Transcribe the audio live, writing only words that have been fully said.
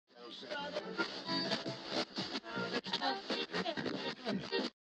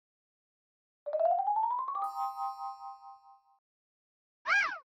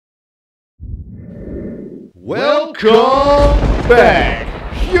Welcome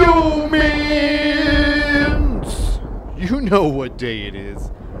back, humans! You know what day it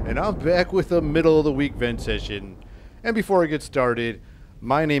is, and I'm back with a middle of the week vent session. And before I get started,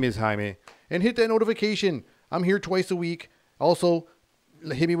 my name is Jaime, and hit that notification. I'm here twice a week. Also,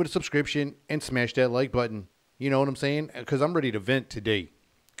 hit me with a subscription and smash that like button. You know what I'm saying? Because I'm ready to vent today.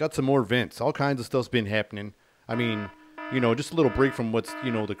 Got some more vents. All kinds of stuff's been happening. I mean, you know, just a little break from what's,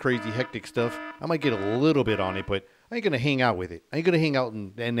 you know, the crazy hectic stuff. I might get a little bit on it, but I ain't going to hang out with it. I ain't going to hang out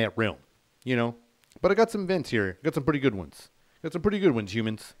in that realm, you know. But I got some vents here. Got some pretty good ones. Got some pretty good ones,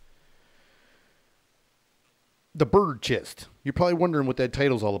 humans. The bird chest. You're probably wondering what that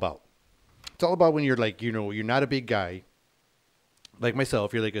title's all about. It's all about when you're like, you know, you're not a big guy. Like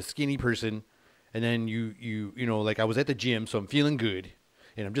myself, you're like a skinny person. And then you know, like I was at the gym, so I'm feeling good.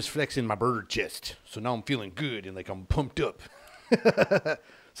 And I'm just flexing my bird chest. So now I'm feeling good and like I'm pumped up.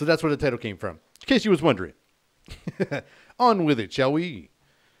 So that's where the title came from. In case you was wondering. On with it, shall we?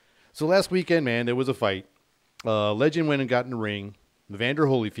 So last weekend, man, there was a fight. Legend went and got in the ring. Evander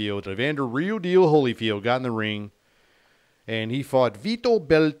Real Deal Holyfield got in the ring. And he fought Vito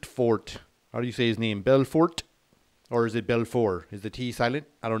Belfort. How do you say his name? Belfort? Or is it Belfort? Is the T silent?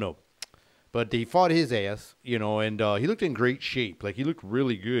 I don't know. But they fought his ass, you know, and he looked in great shape. Like, he looked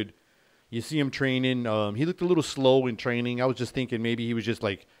really good. You see him training. He looked a little slow in training. I was just thinking maybe he was just,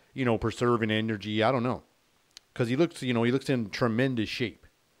 like, you know, preserving energy. I don't know. Because he looks, you know, he looks in tremendous shape.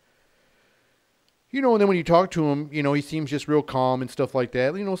 You know, and then when you talk to him, you know, he seems just real calm and stuff like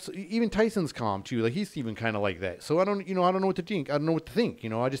that. You know, even Tyson's calm, too. Like, he's even kind of like that. So, I don't know what to think. I don't know what to think. You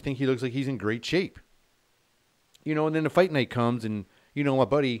know, I just think he looks like he's in great shape. You know, and then the fight night comes, and, you know, my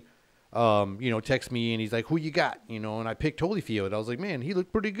buddy... you know, text me and he's like, who you got? You know, and I picked Holyfield. I was like, man, he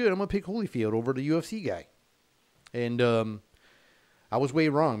looked pretty good. I'm going to pick Holyfield over the UFC guy. And I was way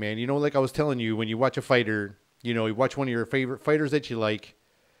wrong, man. You know, like I was telling you, when you watch a fighter, you know, you watch one of your favorite fighters that you like,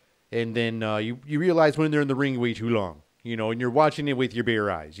 and then you realize when they're in the ring way too long, you know, and you're watching it with your bare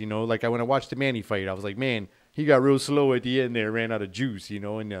eyes, you know. Like when I watched the Manny fight, I was like, man, he got real slow at the end there, ran out of juice, you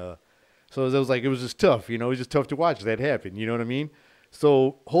know. And so it was like, it was just tough, you know. It was just tough to watch that happen, you know what I mean?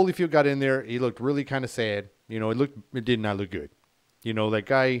 So Holyfield got in there. He looked really kind of sad. You know, it did not look good. You know, that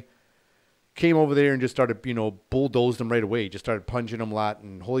guy came over there and just started, you know, bulldozed him right away. Just started punching him a lot,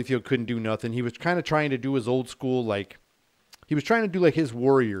 and Holyfield couldn't do nothing. He was kind of trying to do his old school, like, he was trying to do like his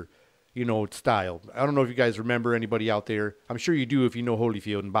warrior, you know, style. I don't know if you guys remember, anybody out there. I'm sure you do if you know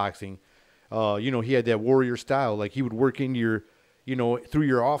Holyfield in boxing. You know, he had that warrior style. Like, he would work in your, you know, through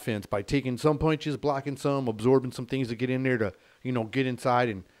your offense by taking some punches, blocking some, absorbing some things to get in there to, you know, get inside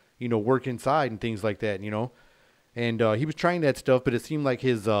and, you know, work inside and things like that, you know. And he was trying that stuff, but it seemed like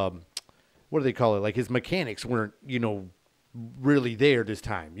his, what do they call it? Like his mechanics weren't, you know, really there this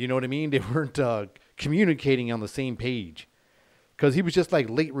time. You know what I mean? They weren't communicating on the same page. Because he was just like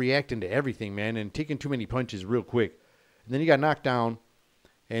late reacting to everything, man, and taking too many punches real quick. And then he got knocked down,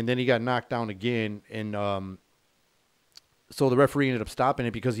 and then he got knocked down again, and so the referee ended up stopping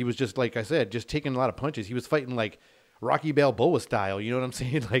it because he was just, like I said, just taking a lot of punches. He was fighting like Rocky Balboa style, you know what I'm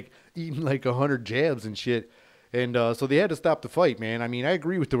saying? Like eating like 100 jabs and shit. And so they had to stop the fight, man. I mean, I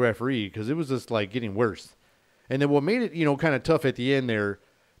agree with the referee because it was just like getting worse. And then what made it, you know, kind of tough at the end there,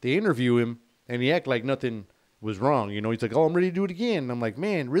 they interview him and he act like nothing was wrong. You know, he's like, oh, I'm ready to do it again. And I'm like,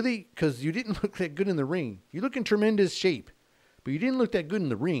 man, really? Because you didn't look that good in the ring. You look in tremendous shape, but you didn't look that good in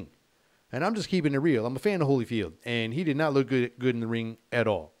the ring. And I'm just keeping it real. I'm a fan of Holyfield, and he did not look good in the ring at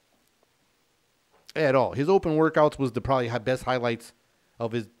all. At all. His open workouts was the probably best highlights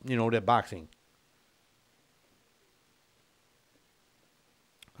of his, you know, that boxing.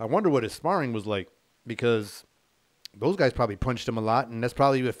 I wonder what his sparring was like, because those guys probably punched him a lot, and that's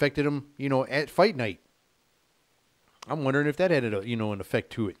probably affected him, you know, at fight night. I'm wondering if that had, you know, an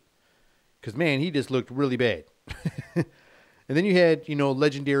effect to it. Because, man, he just looked really bad. And then you had, you know,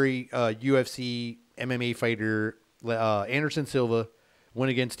 legendary UFC MMA fighter Anderson Silva went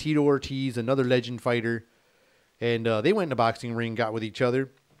against Tito Ortiz, another legend fighter. And they went in the boxing ring, got with each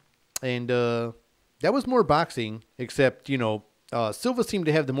other. And that was more boxing, except, you know, Silva seemed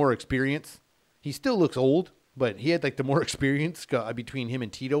to have the more experience. He still looks old, but he had, like, the more experience between him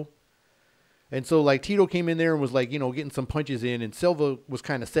and Tito. And so, like, Tito came in there and was, like, you know, getting some punches in, and Silva was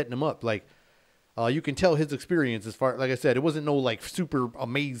kind of setting him up. Like, you can tell his experience as far, like I said, it wasn't no, like, super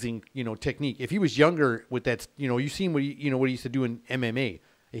amazing, you know, technique. If he was younger with that, you know, you seen what he, you know, what he used to do in MMA.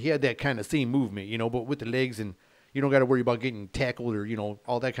 He had that kind of same movement, you know, but with the legs and, You don't got to worry about getting tackled or,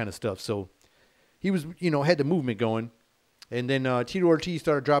 all that kind of stuff. So he was, had the movement going. And then Tito Ortiz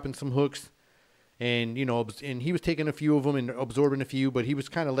started dropping some hooks. And, and he was taking a few of them and absorbing a few, but he was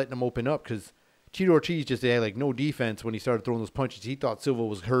kind of letting them open up because Tito Ortiz just had like no defense when he started throwing those punches. He thought Silva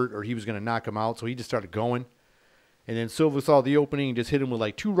was hurt or he was going to knock him out, so he just started going. And then Silva saw the opening and just hit him with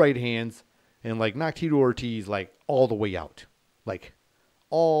like 2 right hands and like knocked Tito Ortiz like all the way out. Like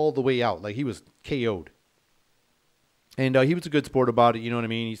all the way out. Like he was KO'd. And he was a good sport about it, you know what I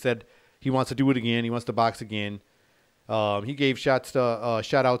mean? He said he wants to do it again. He wants to box again. He gave shout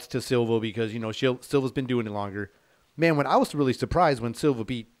outs to Silva because, Silva's been doing it longer. Man, when I was really surprised when Silva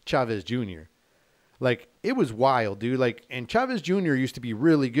beat Chavez Jr. Like, it was wild, dude. Like, and Chavez Jr. used to be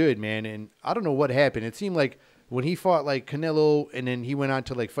really good, man. And I don't know what happened. It seemed like when he fought, like, Canelo and then he went on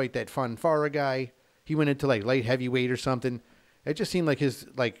to, like, fight that Fonfara guy, he went into, like, light heavyweight or something. It just seemed like his,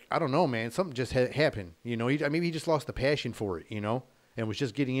 like, I don't know, man. Something just happened, Maybe he just lost the passion for it, and was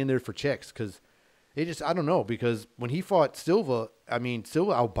just getting in there for checks because I don't know, because when he fought Silva,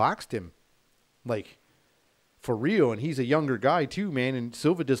 Silva outboxed him, like, for real, and he's a younger guy too, man, and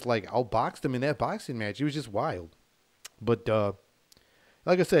Silva just, like, outboxed him in that boxing match. It was just wild. But,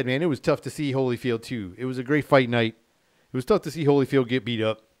 like I said, man, it was tough to see Holyfield too. It was a great fight night. It was tough to see Holyfield get beat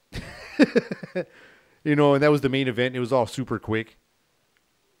up. And that was the main event. It was all super quick.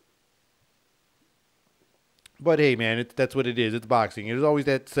 But hey, man, that's what it is. It's boxing. There's always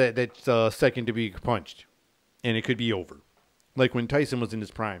that second to be punched, and it could be over. Like when Tyson was in his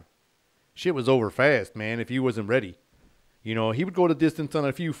prime, shit was over fast, man. If he wasn't ready, he would go the distance on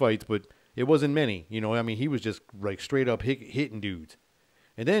a few fights, but it wasn't many. He was just like straight up hitting dudes.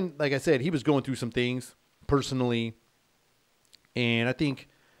 And then, like I said, he was going through some things personally, and I think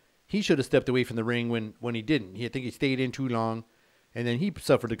he should have stepped away from the ring when he didn't. I think he stayed in too long. And then he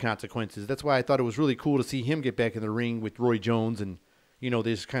suffered the consequences. That's why I thought it was really cool to see him get back in the ring with Roy Jones. And, they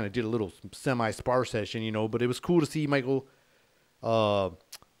just kind of did a little semi-spar session, But it was cool to see Michael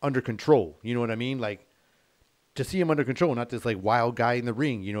under control. You know what I mean? Like, to see him under control, not this, like, wild guy in the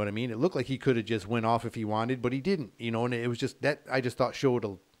ring. You know what I mean? It looked like he could have just went off if he wanted, but he didn't. And it was just that I just thought showed,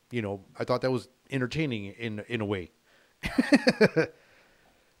 I thought that was entertaining in a way.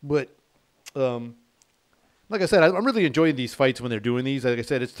 But, like I said, I'm really enjoying these fights when they're doing these. Like I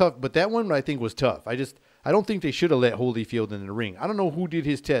said, it's tough, but that one I think was tough. I don't think they should have let Holyfield in the ring. I don't know who did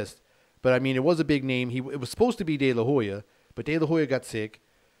his test, but it was a big name. It was supposed to be De La Hoya, but De La Hoya got sick.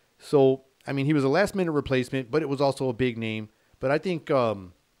 So, he was a last-minute replacement, but it was also a big name. But I think, I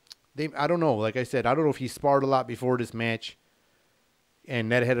don't know. Like I said, I don't know if he sparred a lot before this match,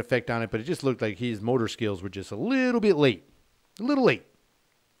 and that had effect on it, but it just looked like his motor skills were just a little bit late. A little late.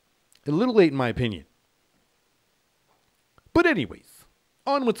 A little late, in my opinion. But anyways,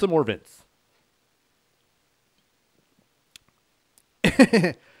 on with some more Vince.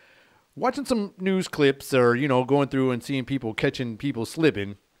 Watching some news clips or, going through and seeing people catching people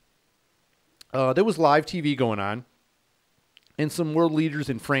slipping. There was live TV going on. And some world leaders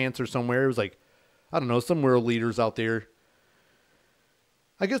in France or somewhere. It was like, I don't know, some world leaders out there.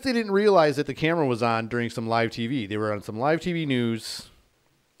 I guess they didn't realize that the camera was on during some live TV. They were on some live TV news.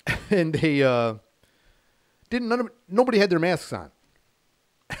 And they, nobody had their masks on.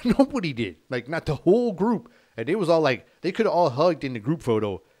 Nobody did. Like, not the whole group. And it was all like, they could have all hugged in the group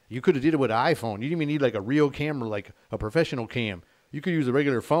photo. You could have did it with an iPhone. You didn't even need like a real camera, like a professional cam. You could use a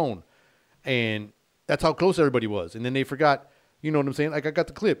regular phone. And that's how close everybody was. And then they forgot, you know what I'm saying? Like, I got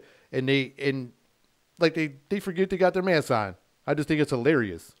the clip. And they forget they got their masks on. I just think it's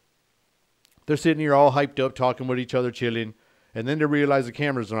hilarious. They're sitting here all hyped up, talking with each other, chilling. And then they realize the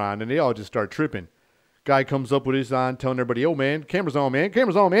cameras are on. And they all just start tripping. Guy comes up with his on, telling everybody, "Oh, man, camera's on, man.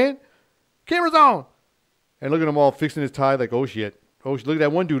 Camera's on, man. Camera's on." And look at them all fixing his tie like, oh, shit. Oh, look at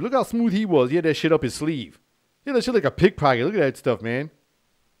that one dude. Look how smooth he was. He had that shit up his sleeve. He had that shit like a pickpocket. Look at that stuff, man.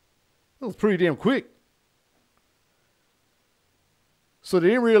 That was pretty damn quick. So they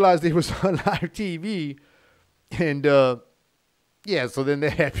didn't realize they was on live TV. And, yeah, so then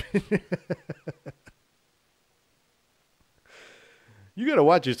that happened. You got to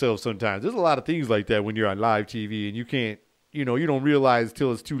watch yourself sometimes. There's a lot of things like that when you're on live TV and you can't, you don't realize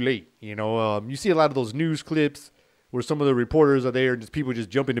till it's too late. You see a lot of those news clips where some of the reporters are there and just people just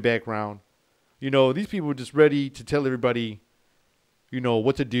jump in the background. These people are just ready to tell everybody,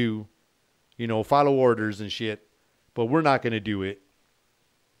 what to do, follow orders and shit. But we're not going to do it.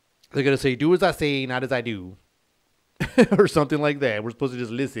 They're going to say, do as I say, not as I do. Or something like that. We're supposed to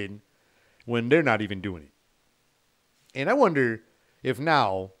just listen when they're not even doing it. And I wonder if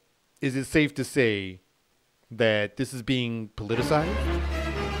now, is it safe to say that this is being politicized?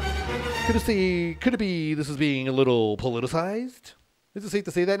 Could it be this is being a little politicized? Is it safe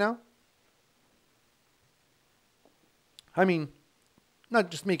to say that now? I mean, not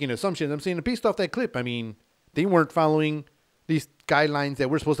just making assumptions. I'm saying based off that clip. I mean, they weren't following these guidelines that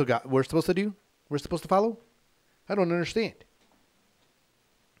we're supposed to do. We're supposed to follow. I don't understand.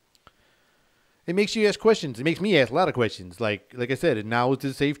 It makes you ask questions. It makes me ask a lot of questions. Like I said, and now is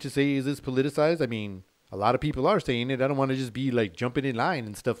it safe to say, is this politicized? I mean, a lot of people are saying it. I don't want to just be like jumping in line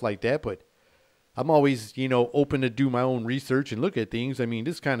and stuff like that, but I'm always, open to do my own research and look at things. I mean,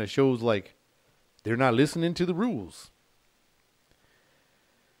 this kind of shows like they're not listening to the rules.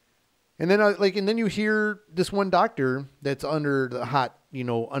 And then you hear this one doctor that's under the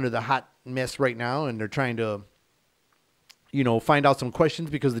hot mess right now, and they're trying to, find out some questions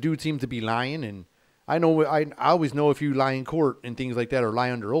because the dude seems to be lying. And I always know if you lie in court and things like that or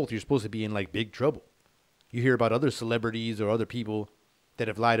lie under oath, you're supposed to be in like big trouble. You hear about other celebrities or other people that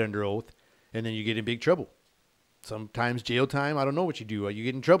have lied under oath, and then you get in big trouble. Sometimes jail time. I don't know what you do. You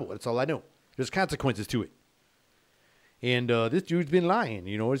get in trouble. That's all I know. There's consequences to it. And this dude's been lying.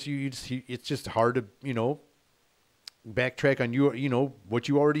 It's just hard to, backtrack on what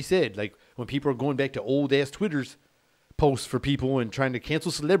you already said. Like when people are going back to old ass Twitter's posts for people and trying to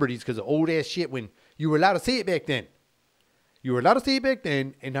cancel celebrities because of old ass shit when you were allowed to say it back then. You were allowed to say it back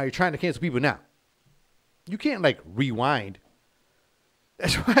then, and now you're trying to cancel people now. You can't like rewind.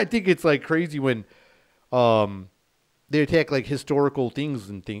 That's why I think it's like crazy when they attack like historical things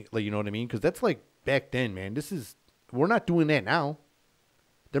and things, like, you know what I mean? Because that's like back then, man. We're not doing that now.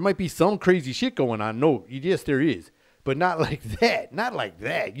 There might be some crazy shit going on. No, yes, there is. But not like that. Not like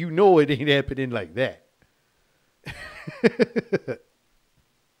that. You know it ain't happening like that.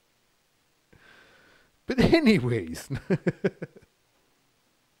 But anyways,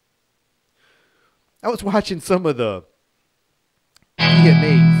 I was watching some of the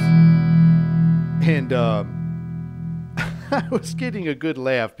EMAs, and I was getting a good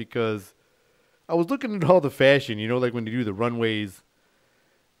laugh because I was looking at all the fashion, like when they do the runways,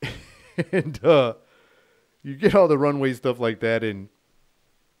 and you get all the runway stuff like that, and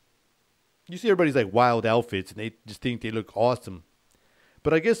you see everybody's like wild outfits, and they just think they look awesome.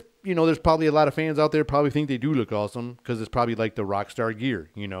 But I guess, there's probably a lot of fans out there probably think they do look awesome because it's probably like the rock star gear,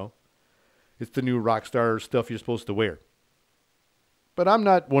 It's the new rock star stuff you're supposed to wear. But I'm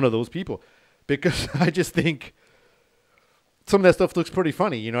not one of those people because I just think some of that stuff looks pretty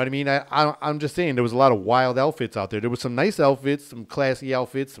funny. You know what I mean? I'm just saying there was a lot of wild outfits out there. There was some nice outfits, some classy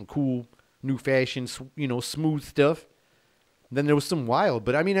outfits, some cool new fashion, smooth stuff. And then there was some wild.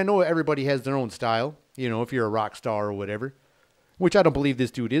 But I mean, I know everybody has their own style, if you're a rock star or whatever, which I don't believe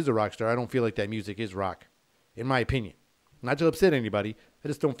this dude is a rock star. I don't feel like that music is rock, in my opinion. Not to upset anybody. I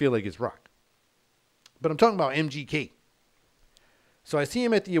just don't feel like it's rock. But I'm talking about MGK. So I see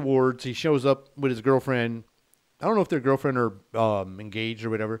him at the awards. He shows up with his girlfriend. I don't know if they're girlfriend or engaged or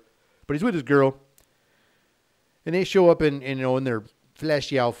whatever, but he's with his girl. And they show up in their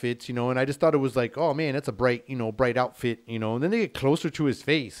flashy outfits, and I just thought it was like, oh man, that's a bright outfit, and then they get closer to his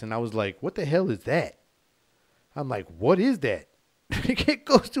face, and I was like, what the hell is that? I'm like, what is that? They get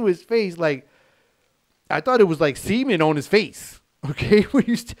close to his face, like, I thought it was like semen on his face, okay?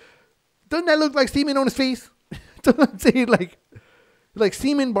 Doesn't that look like semen on his face? Doesn't I'm saying like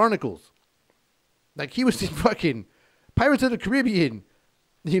semen barnacles? Like he was in fucking Pirates of the Caribbean,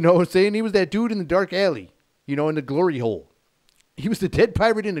 saying he was that dude in the dark alley, in the glory hole. He was the dead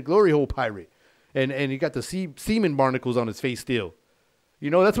pirate in the glory hole pirate. And he got the semen barnacles on his face still.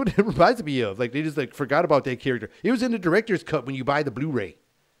 That's what it reminds me of. Like they just forgot about that character. It was in the director's cut when you buy the Blu-ray.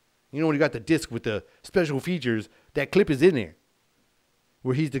 When you got the disc with the special features, that clip is in there.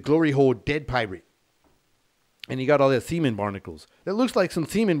 Where he's the glory hole dead pirate. And he got all that semen barnacles. That looks like some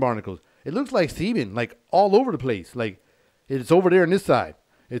semen barnacles. It looks like semen, like all over the place. Like it's over there on this side.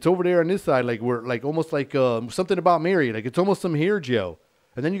 It's over there on this side. Like we're like almost like something about Mary. Like it's almost some hair gel.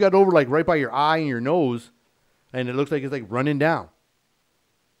 And then you got over like right by your eye and your nose. And it looks like it's like running down.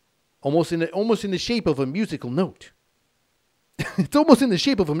 Almost in the shape of a musical note. It's almost in the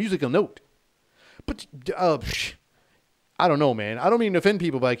shape of a musical note. But I don't know, man. I don't mean to offend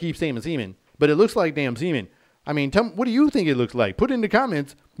people, but I keep saying semen. But it looks like damn semen. I mean, tell me, what do you think it looks like? Put in the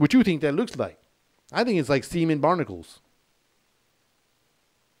comments what you think that looks like. I think it's like semen barnacles.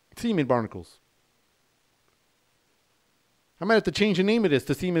 Semen barnacles. I might have to change the name of this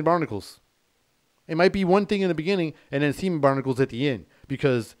to semen barnacles. It might be one thing in the beginning and then semen barnacles at the end.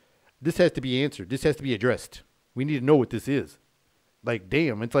 Because this has to be answered. This has to be addressed. We need to know what this is. Like,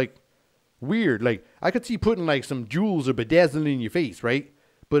 damn, it's like weird. Like, I could see putting like some jewels or bedazzling in your face, right?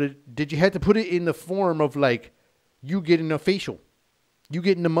 But did you have to put it in the form of like you getting a facial? You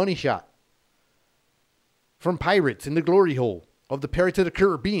getting the money shot? from Pirates in the Glory Hole of the Pirates of the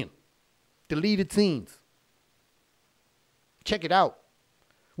Caribbean. Deleted scenes. Check it out.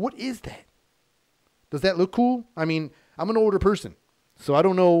 What is that? Does that look cool? I mean, I'm an older person, so I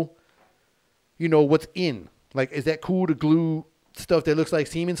don't know, what's in. Like, is that cool to glue stuff that looks like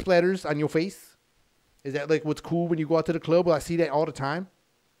semen splatters on your face? Is that like what's cool when you go out to the club? Well, I see that all the time.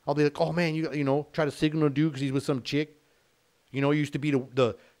 I'll be like, oh man, try to signal a dude because he's with some chick. Used to be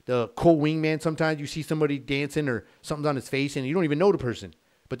the co-wingman. Sometimes you see somebody dancing or something's on his face and you don't even know the person.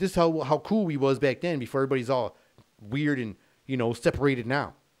 But this is how cool we was back then before everybody's all weird and, separated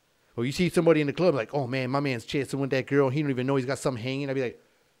now. Or you see somebody in the club like, oh man, my man's chasing with that girl. He don't even know he's got something hanging. I'd be like,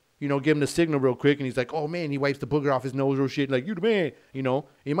 give him the signal real quick. And he's like, oh man, he wipes the booger off his nose or shit. Like, you the man,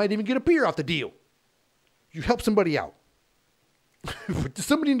 You might even get a beer off the deal. You help somebody out.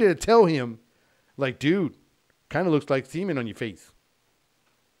 Somebody need to tell him, like, dude, kind of looks like semen on your face.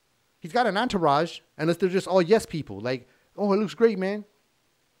 He's got an entourage, unless they're just all yes people. Like, oh, it looks great, man.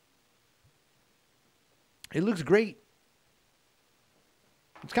 It looks great.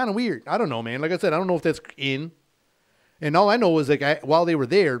 It's kind of weird. I don't know, man. Like I said, I don't know if that's in. And all I know is, like, while they were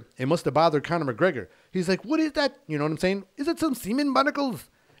there, it must have bothered Conor McGregor. He's like, what is that? You know what I'm saying? Is it some semen barnacles?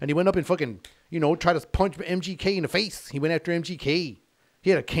 And he went up and fucking, tried to punch MGK in the face. He went after MGK. He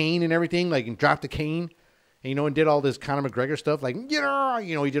had a cane and everything, like, and dropped the cane. And, and did all this Conor McGregor stuff. Like, he did all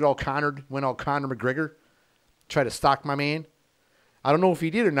went all Conor McGregor. Tried to stalk my man. I don't know if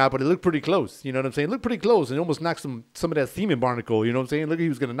he did or not, but it looked pretty close. You know what I'm saying? It looked pretty close. And almost knocked some of that semen barnacle. You know what I'm saying? Look, he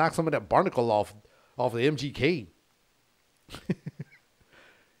was going to knock some of that barnacle off the MGK.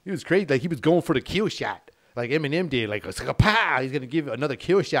 He was crazy. Like, he was going for the kill shot. Like Eminem did. Like, it's like a pow. He's going to give another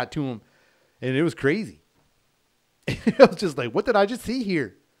kill shot to him. And it was crazy. I was just like, what did I just see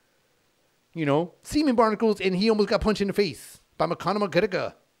here? Semen barnacles, and he almost got punched in the face by Conor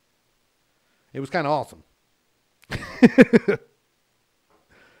McGregor. It was kind of awesome.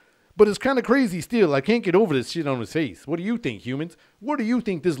 But it's kind of crazy still. I can't get over this shit on his face. What do you think, humans? What do you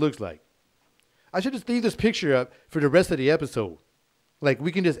think this looks like? I should just leave this picture up for the rest of the episode. Like,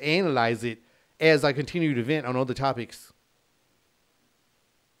 we can just analyze it as I continue to vent on other topics.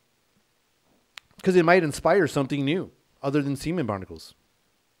 Because it might inspire something new other than semen barnacles.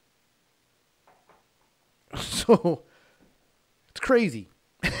 So, it's crazy.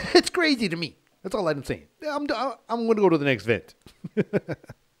 It's crazy to me. That's all I'm saying. I'm going to go to the next vent.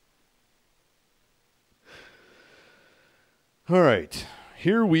 All right.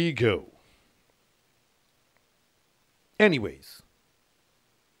 Here we go. Anyways.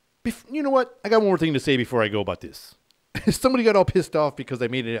 You know what? I got one more thing to say before I go about this. Somebody got all pissed off because I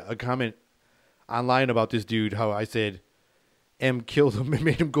made a comment online about this dude, how I said M killed him and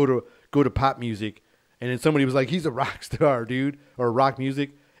made him go to pop music. And then somebody was like, he's a rock star, dude, or rock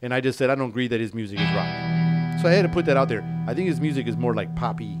music. And I just said, I don't agree that his music is rock. So I had to put that out there. I think his music is more like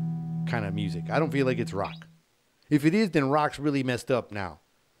poppy kind of music. I don't feel like it's rock. If it is, then rock's really messed up now.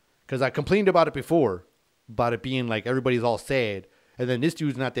 Because I complained about it before, about it being like everybody's all sad. And then this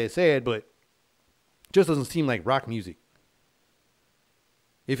dude's not that sad, but just doesn't seem like rock music.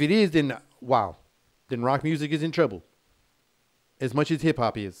 If it is, then wow. Then rock music is in trouble. As much as hip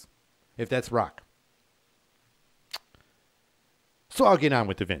hop is. If that's rock. So I'll get on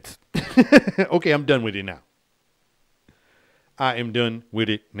with the events. Okay, I'm done with it now. I am done with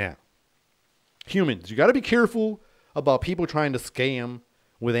it now. Humans, you got to be careful about people trying to scam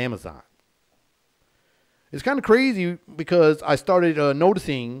with Amazon. It's kind of crazy because I started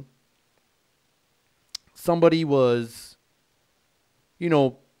noticing somebody was,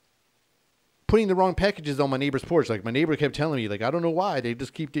 putting the wrong packages on my neighbor's porch. Like, my neighbor kept telling me, like, I don't know why. They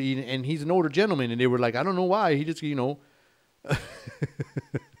just keep eating. And he's an older gentleman. And they were like, I don't know why. He just,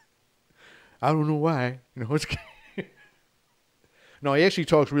 I don't know why. It's no, he actually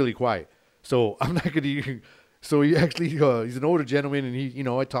talks really quiet. So I'm not going to. So he actually, he's an older gentleman, and he,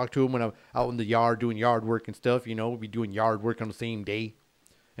 I talk to him when I'm out in the yard doing yard work and stuff. We'll be doing yard work on the same day,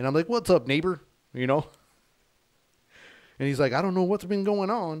 and I'm like, "What's up, neighbor?" And he's like, "I don't know what's been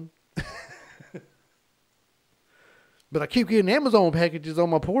going on, but I keep getting Amazon packages on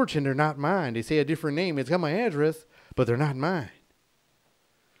my porch, and they're not mine. They say a different name. It's got my address, but they're not mine."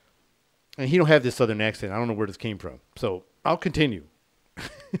 And he don't have this southern accent. I don't know where this came from, so I'll continue.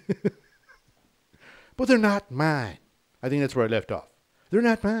 But they're not mine. I think that's where I left off. They're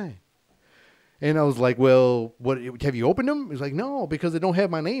not mine. And I was like, well, what? Have you opened them? He's like, no, because they don't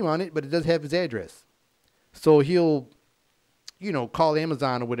have my name on it, but it does have his address. So he'll, call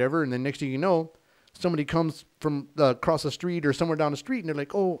Amazon or whatever, and then next thing you know, somebody comes from across the street or somewhere down the street, and they're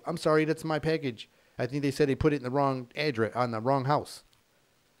like, oh, I'm sorry, that's my package. I think they said they put it in the wrong address, on the wrong house.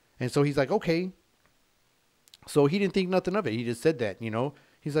 And so he's like, okay. So he didn't think nothing of it. He just said that,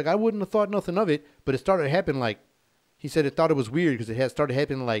 He's like, I wouldn't have thought nothing of it, but it started happening like, he said it thought it was weird because it had started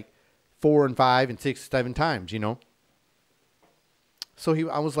happening like 4 and 5 and 6, 7 times, So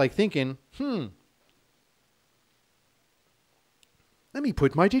I was like thinking, let me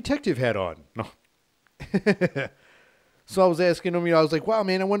put my detective hat on. No. So I was asking him, I was like, wow,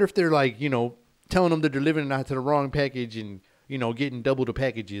 man, I wonder if they're like, telling them they're delivering it to the wrong package and, getting double the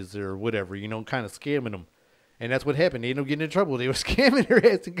packages or whatever, kind of scamming them. And that's what happened. They ended up getting in trouble. They were scamming their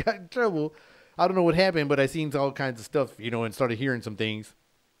ass and got in trouble. I don't know what happened, but I seen all kinds of stuff, and started hearing some things.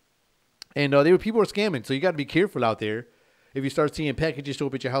 And people were scamming, so you got to be careful out there. If you start seeing packages show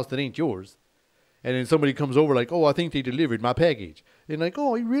up at your house that ain't yours, and then somebody comes over like, oh, I think they delivered my package. And like,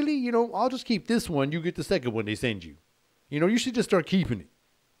 oh, really? I'll just keep this one. You get the second one they send you. You should just start keeping it.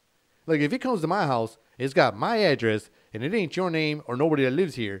 Like, if it comes to my house, it's got my address, and it ain't your name or nobody that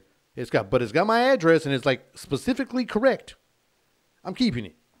lives here. But it's got my address, and it's like specifically correct. I'm keeping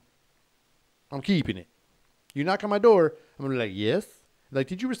it. I'm keeping it. You knock on my door, I'm gonna be like, yes. Like,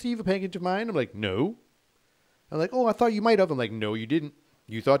 did you receive a package of mine? I'm like, no. I'm like, oh, I thought you might have. I'm like, no, you didn't.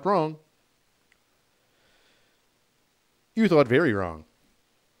 You thought wrong. You thought very wrong.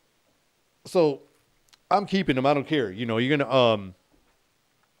 So I'm keeping them. I don't care. You're gonna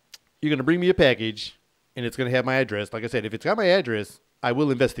bring me a package, and it's gonna have my address. Like I said, if it's got my address, I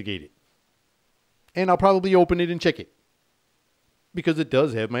will investigate it, and I'll probably open it and check it because it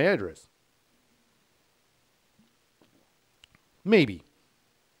does have my address. Maybe.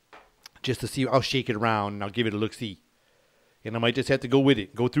 Just to see, I'll shake it around and I'll give it a look-see. And I might just have to go with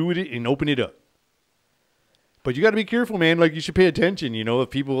it, go through with it and open it up. But you got to be careful, man. Like, you should pay attention, if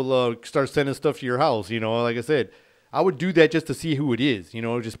people start sending stuff to your house, like I said. I would do that just to see who it is,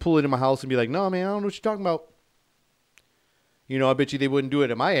 just pull it in my house and be like, no, man, I don't know what you're talking about. I bet you they wouldn't do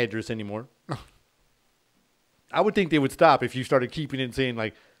it at my address anymore. I would think they would stop if you started keeping it and saying,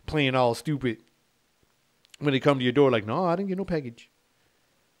 like, playing all stupid. When they come to your door, like, no, I didn't get no package.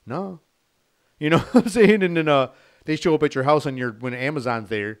 No. You know what I'm saying? And then they show up at your house when Amazon's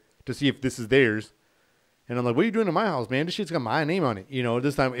there to see if this is theirs. And I'm like, what are you doing in my house, man? This shit's got my name on it.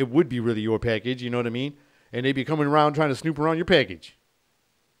 This time it would be really your package. You know what I mean? And they'd be coming around trying to snoop around your package.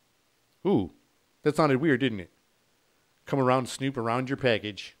 Ooh, that sounded weird, didn't it? Come around, snoop around your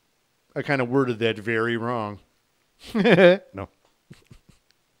package. I kind of worded that very wrong. No.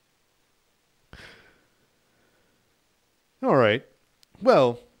 All right.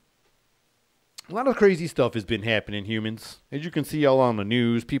 Well, a lot of crazy stuff has been happening, humans. As you can see all on the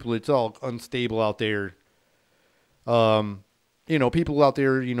news, it's all unstable out there. People out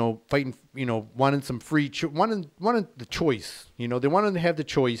there, fighting, wanting some free, wanting the choice. They wanted to have the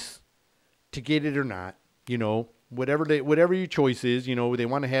choice to get it or not. Whatever your choice is, they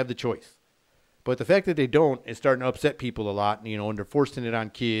want to have the choice. But the fact that they don't is starting to upset people a lot, and they're forcing it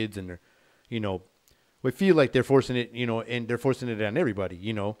on kids, and they're, we feel like they're forcing it, and they're forcing it on everybody,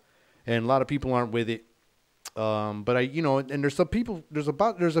 and a lot of people aren't with it. But and there's some people, there's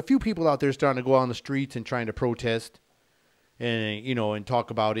a few people out there starting to go out on the streets and trying to protest and, and talk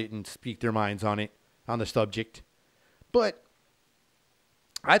about it and speak their minds on it, on the subject. But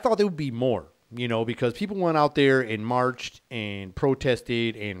I thought there would be more, because people went out there and marched and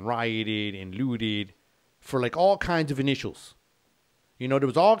protested and rioted and looted for like all kinds of initials. There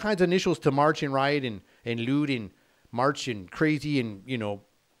was all kinds of initials to march and riot and loot and march and crazy and,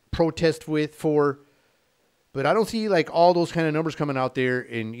 protest for. But I don't see like all those kind of numbers coming out there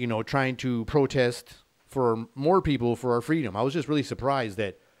and, trying to protest for more people for our freedom. I was just really surprised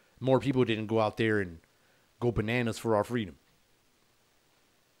that more people didn't go out there and go bananas for our freedom.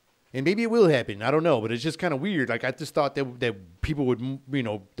 And maybe it will happen. I don't know. But it's just kind of weird. Like, I just thought that people would,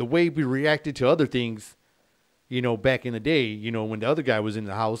 the way we reacted to other things, back in the day, when the other guy was in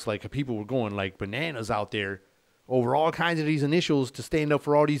the house, like people were going like bananas out there over all kinds of these initials to stand up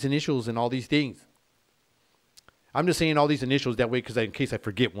for all these initials and all these things. I'm just saying all these initials that way because in case I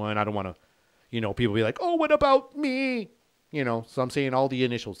forget one, I don't want to, people be like, oh, what about me? So I'm saying all the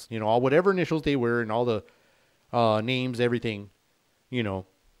initials, all whatever initials they were and all the names, everything,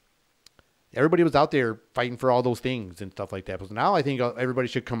 everybody was out there fighting for all those things and stuff like that. But now I think everybody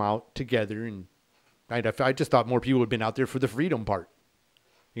should come out together, and I just thought more people would have been out there for the freedom part,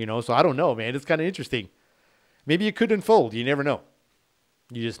 so I don't know, man. It's kind of interesting. Maybe it could unfold. You never know.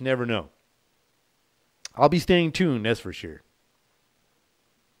 You just never know. I'll be staying tuned, that's for sure.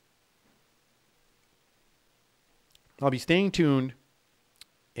 I'll be staying tuned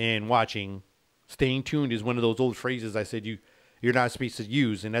and watching. Staying tuned is one of those old phrases I said you're not supposed to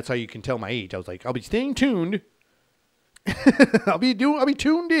use, and that's how you can tell my age. I was like, I'll be staying tuned. I'll be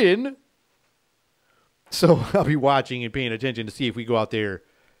tuned in. So I'll be watching and paying attention to see if we go out there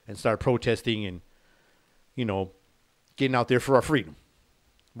and start protesting and, you know, getting out there for our freedom.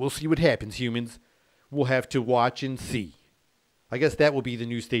 We'll see what happens, humans. We'll have to watch and see. I guess that will be the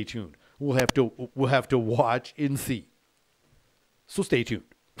new stay tuned. We'll have to watch and see. So stay tuned.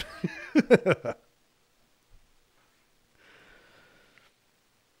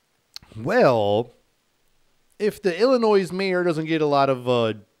 Well, if the Illinois mayor doesn't get a lot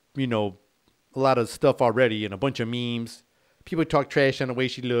of you know, a lot of stuff already and a bunch of memes, people talk trash on the way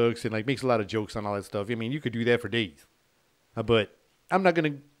she looks and like makes a lot of jokes on all that stuff. I mean, you could do that for days. But I'm not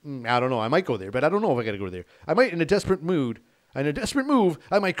going to, I don't know. I might go there, but I don't know if I got to go there. I might, in a desperate move,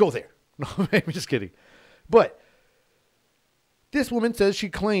 I might go there. No, I'm just kidding. But this woman says she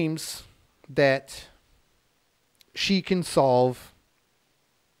claims that she can solve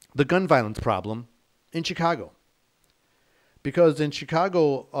the gun violence problem in Chicago. Because in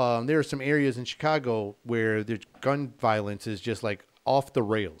Chicago, there are some areas in Chicago where the gun violence is just like off the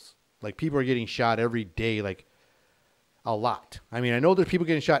rails. Like people are getting shot every day, like a lot. I mean, I know there's people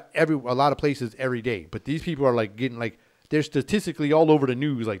getting shot a lot of places every day, but these people are like getting like, they're statistically all over the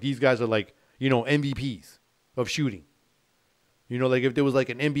news. Like these guys are like, you know, MVPs of shooting. You know, like if there was like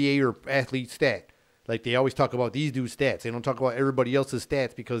an NBA or athlete stat, like they always talk about these dudes' stats. They don't talk about everybody else's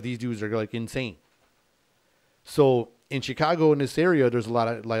stats because these dudes are like insane. So in Chicago, in this area, there's a lot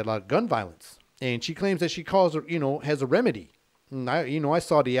of gun violence, and she claims that she has a remedy. And I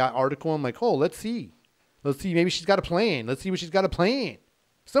saw the article. I'm like, oh, let's see, maybe she's got a plan. Let's see what she's got a plan.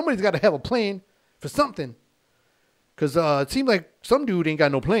 Somebody's got to have a plan for something, because it seems like some dude ain't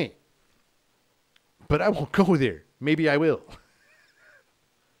got no plan. But I won't go there. Maybe I will.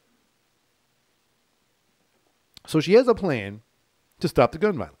 So she has a plan to stop the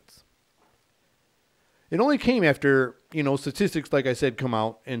gun violence. It only came after, statistics, like I said, come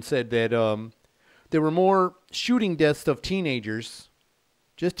out and said that there were more shooting deaths of teenagers,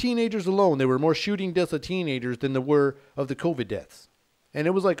 just teenagers alone. There were more shooting deaths of teenagers than there were of the COVID deaths. And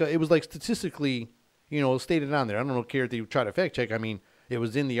it was like statistically, stated on there. I don't care if they try to fact check. I mean, it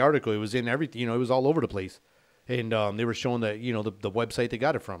was in the article. It was in everything. It was all over the place. And they were showing that, the website they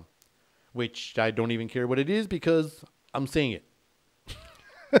got it from, which I don't even care what it is because I'm saying it.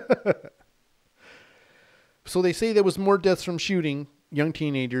 So they say there was more deaths from shooting young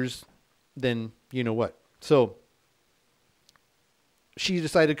teenagers than what. So she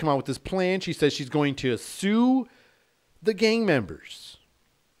decided to come out with this plan. She says she's going to sue the gang members.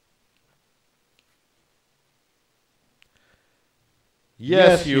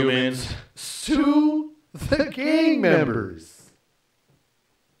 Yes, humans, sue the gang members.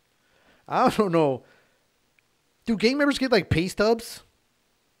 I don't know. Do gang members get like pay stubs?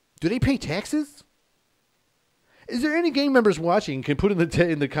 Do they pay taxes? Is there any gang members watching can put in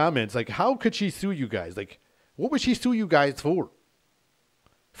the comments, like, how could she sue you guys? Like, what would she sue you guys for?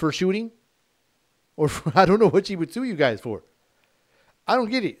 For shooting? Or I don't know what she would sue you guys for. I don't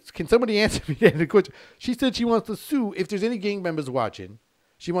get it. Can somebody answer me that in the question? She said she wants to sue, if there's any gang members watching,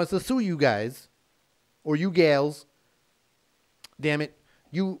 she wants to sue you guys, or you gals, damn it,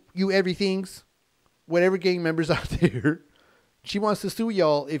 you everythings, whatever gang members out there. She wants to sue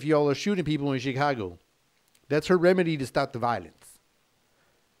y'all if y'all are shooting people in Chicago. That's her remedy to stop the violence.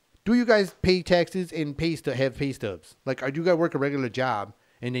 Do you guys pay taxes and have pay stubs? Like, do you guys work a regular job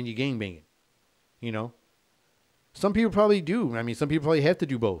and then you gangbanging? Some people probably do. I mean, some people probably have to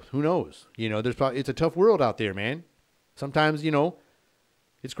do both. Who knows? It's a tough world out there, man. Sometimes,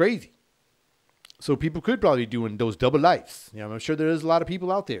 it's crazy. So people could probably be doing those double lives. I'm sure there is a lot of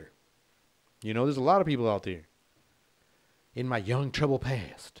people out there. There's a lot of people out there. In my young, troubled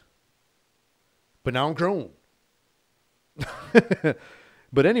past. But now I'm grown.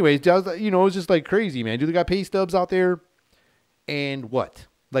 But anyways, it's just like crazy, man. Do they got pay stubs out there? And what?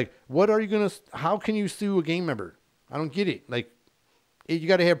 Like, what are you going to, how can you sue a gang member? I don't get it. Like, you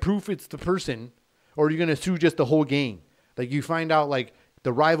got to have proof it's the person, or you're going to sue just the whole gang. Like, you find out, like,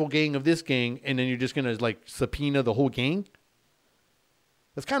 the rival gang of this gang, and then you're just going to, like, subpoena the whole gang?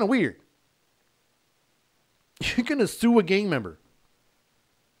 That's kind of weird. You're going to sue a gang member.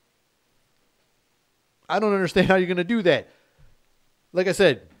 I don't understand how you're going to do that. Like I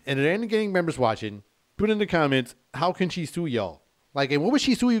said, and if any gang members watching, put in the comments, how can she sue y'all? Like, and what would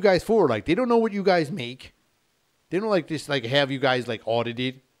she sue you guys for? Like, they don't know what you guys make. They don't like just like have you guys like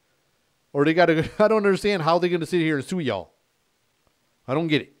audited. Or they got to, I don't understand how they're going to sit here and sue y'all. I don't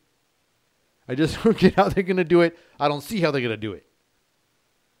get it. I just don't get how they're going to do it. I don't see how they're going to do it.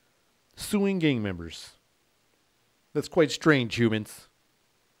 Suing gang members. That's quite strange, humans.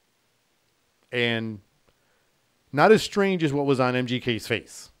 And not as strange as what was on MGK's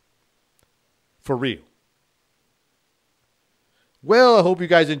face. For real. Well, I hope you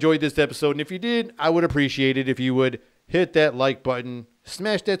guys enjoyed this episode. And if you did, I would appreciate it if you would hit that like button,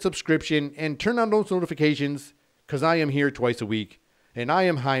 smash that subscription, and turn on those notifications because I am here twice a week. And I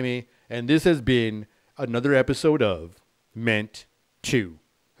am Jaime, and this has been another episode of Meant to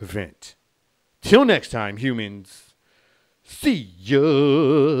Vent. Till next time, humans. See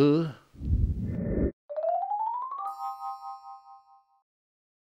ya.